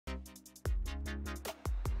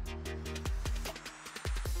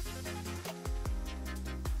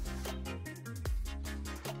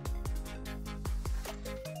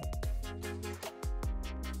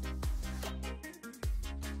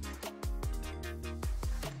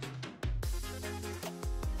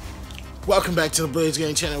Welcome back to the Blaze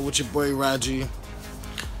Gang channel with your boy Raji,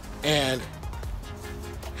 and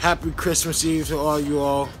happy Christmas Eve to all you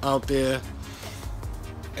all out there,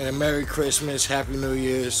 and Merry Christmas, Happy New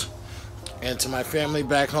Year's, and to my family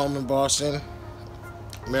back home in Boston,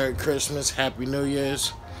 Merry Christmas, Happy New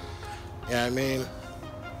Year's. Yeah, I mean,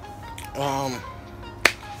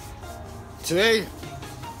 today,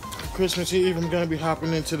 Christmas Eve, I'm gonna be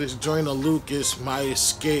hopping into this Joyner Lucas, My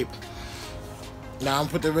Escape. Now, I'm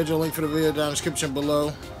gonna put the original link for the video down in the description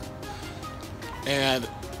below. And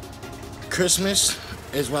Christmas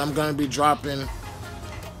is when I'm gonna be dropping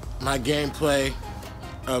my gameplay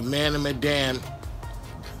of Man and Madame,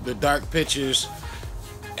 the Dark Pictures,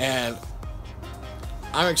 and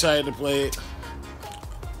I'm excited to play it.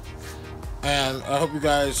 And I hope you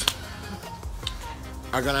guys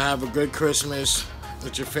are gonna have a good Christmas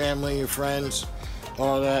with your family, your friends,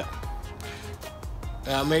 all that.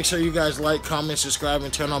 Make sure you guys like, comment, subscribe,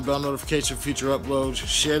 and turn on bell notification for future uploads.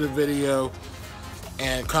 Share the video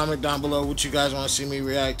and comment down below what you guys want to see me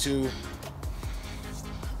react to.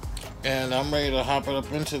 And I'm ready to hop it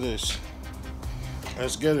up into this.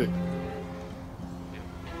 Let's get it.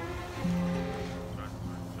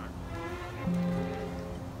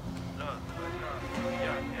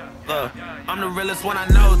 Look, I'm the realest one I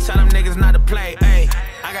know. Tell them niggas not to play. Ayy,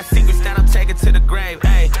 I got secrets that I'm taking to the grave.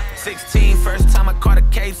 Ayy, 16, first time I caught a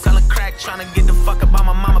case, selling crack, trying to get the fuck up on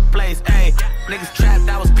my mama place. Ayy, niggas trapped,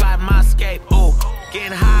 I was plotting my escape. Ooh,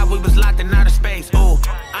 getting high, we was locked in outer space. Ooh,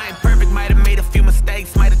 I ain't perfect, might have made a few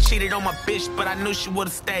mistakes, might have cheated on my bitch, but I knew she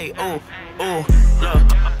would've stayed. Ooh, ooh, look,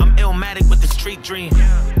 I'm illmatic with the street dream.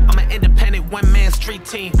 I'm an independent one-man street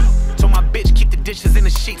team. Told my bitch keep the dishes and the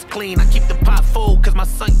sheets clean. I keep the pot full cause my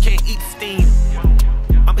son can't eat steam.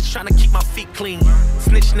 I'm just trying to keep my feet clean.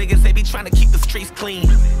 Snitch niggas, they be trying to keep the streets clean.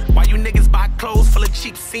 Why you niggas buy clothes full of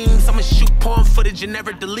cheap seams? I'ma shoot porn footage and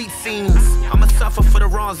never delete scenes. I'ma suffer for the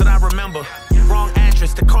wrongs that I remember. Wrong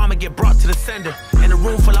address, the karma get brought to the sender. In a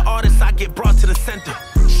room full of artists, I get brought to the center.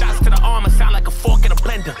 Shots to the arm, I sound like a fork in a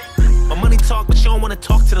blender. My money talk, but you don't wanna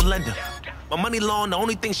talk to the lender. My money long, the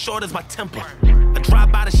only thing short is my temper. I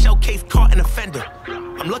drive by the showcase, caught an offender.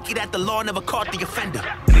 I'm lucky that the law never caught the offender.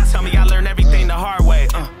 They tell me I learned everything the hard way.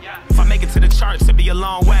 If I make it to the charts, it'll be a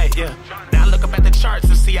long way. Yeah. Now I look up at the charts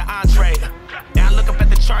and see an entree. Now I look up at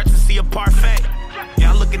the charts and see a parfait.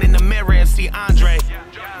 Yeah, I'm looking in the mirror and see Andre.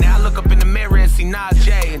 Now I look up in the mirror and see Nas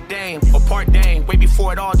J and Dame, or Part Dame, way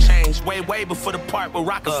before it all changed. Way before the part where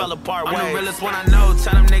Rockefeller part ways. I'm the realest one I know,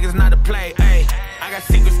 tell them niggas not to play. Ayy, I got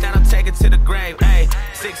secrets that I'm taking to the grave. Ayy,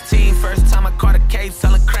 16, first time I caught a case,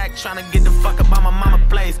 selling crack, trying to get the fuck up on my mama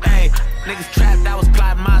place. Ayy, niggas trapped, I was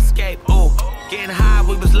plotting my escape. Ooh, getting high,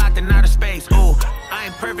 we was locked in outer space. Ooh, I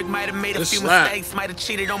ain't perfect, might have made a few mistakes, might have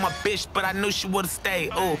cheated on my bitch, but I knew she would've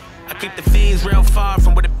stayed. Ooh, I keep the fiends real far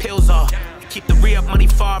from where the pills are. Keep the re-up money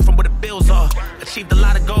far from where the bills are. Achieved a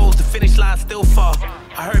lot of goals, the finish line still far.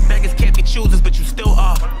 I heard beggars can't be choosers, but you still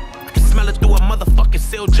are. I can smell it through a motherfucking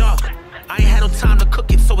sealed jar. I ain't had no time to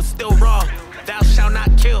cook it, so it's still raw. Thou shalt not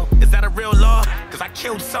kill, is that a real law? Cause I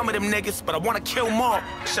killed some of them niggas, but I wanna kill more.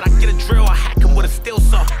 Should I get a drill or hack him with a steel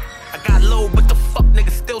saw? I got low, but the fuck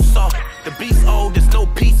niggas still saw. The beast old, there's no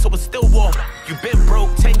peace, so it's still war. You been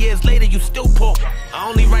broke, 10 years later you still poor. I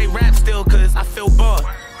only write rap still cause I feel bored.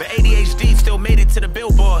 But ADHD still made it to the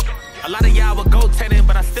billboard. A lot of y'all would go tenant,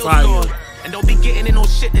 but I still scored. And don't be getting in no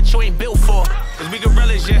shit that you ain't built for. Cause we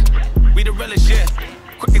gorillas, yeah. We the realest, yeah.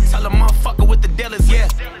 Quick to tell a motherfucker with the dealers, yeah.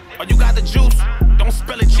 Or you got the juice, don't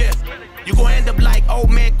spill it, yeah. You gon' end up like old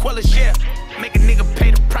man Quillis, yeah. Make a nigga pay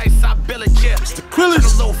the price, I bill it, yeah. It's the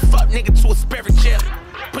Quillis. Turn a little fuck nigga to a spirit, yeah.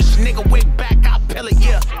 Push a nigga way back, I pill it,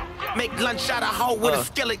 yeah. Make lunch out of hoe with a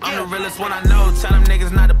skillet, yeah. I'm the realest one I know, tell them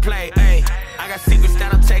niggas not to play, ayy. I got secrets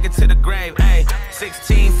that I'm taking to the grave, ayy.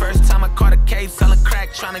 16, first time I caught a case, selling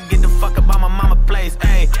crack, trying to get the fuck up on my mama place,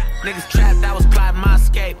 ayy. Niggas trapped, I was plotting my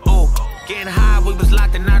escape, ooh. Getting high, we was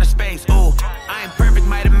locked in outer space, ooh. I ain't perfect,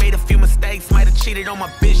 might have made a few mistakes, might have cheated on my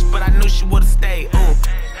bitch, but I knew she would've stayed, ooh.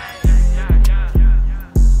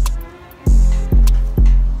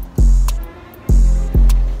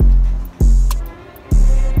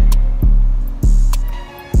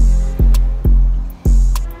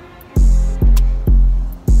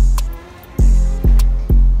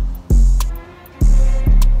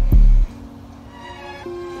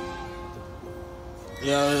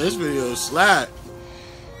 Yo, this video is slap.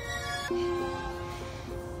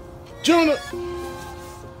 Joyner.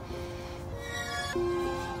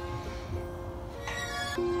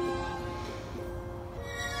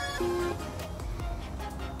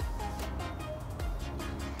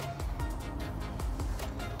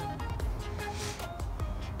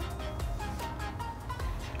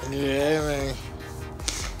 Yeah, man.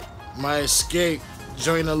 My escape,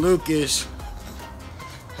 Joyner Lucas.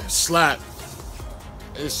 Slap.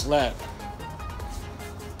 It's slap.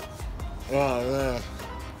 Oh, man.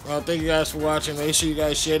 Well, thank you guys for watching. Make sure you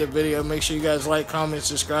guys share the video. Make sure you guys like, comment,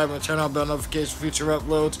 subscribe, and turn on bell notifications for future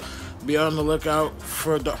uploads. Be on the lookout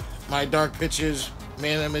for my dark pictures,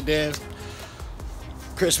 Man and Medan.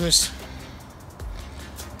 Christmas.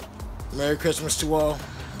 Merry Christmas to all.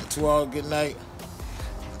 To all, good night.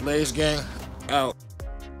 Blaze Gang, out.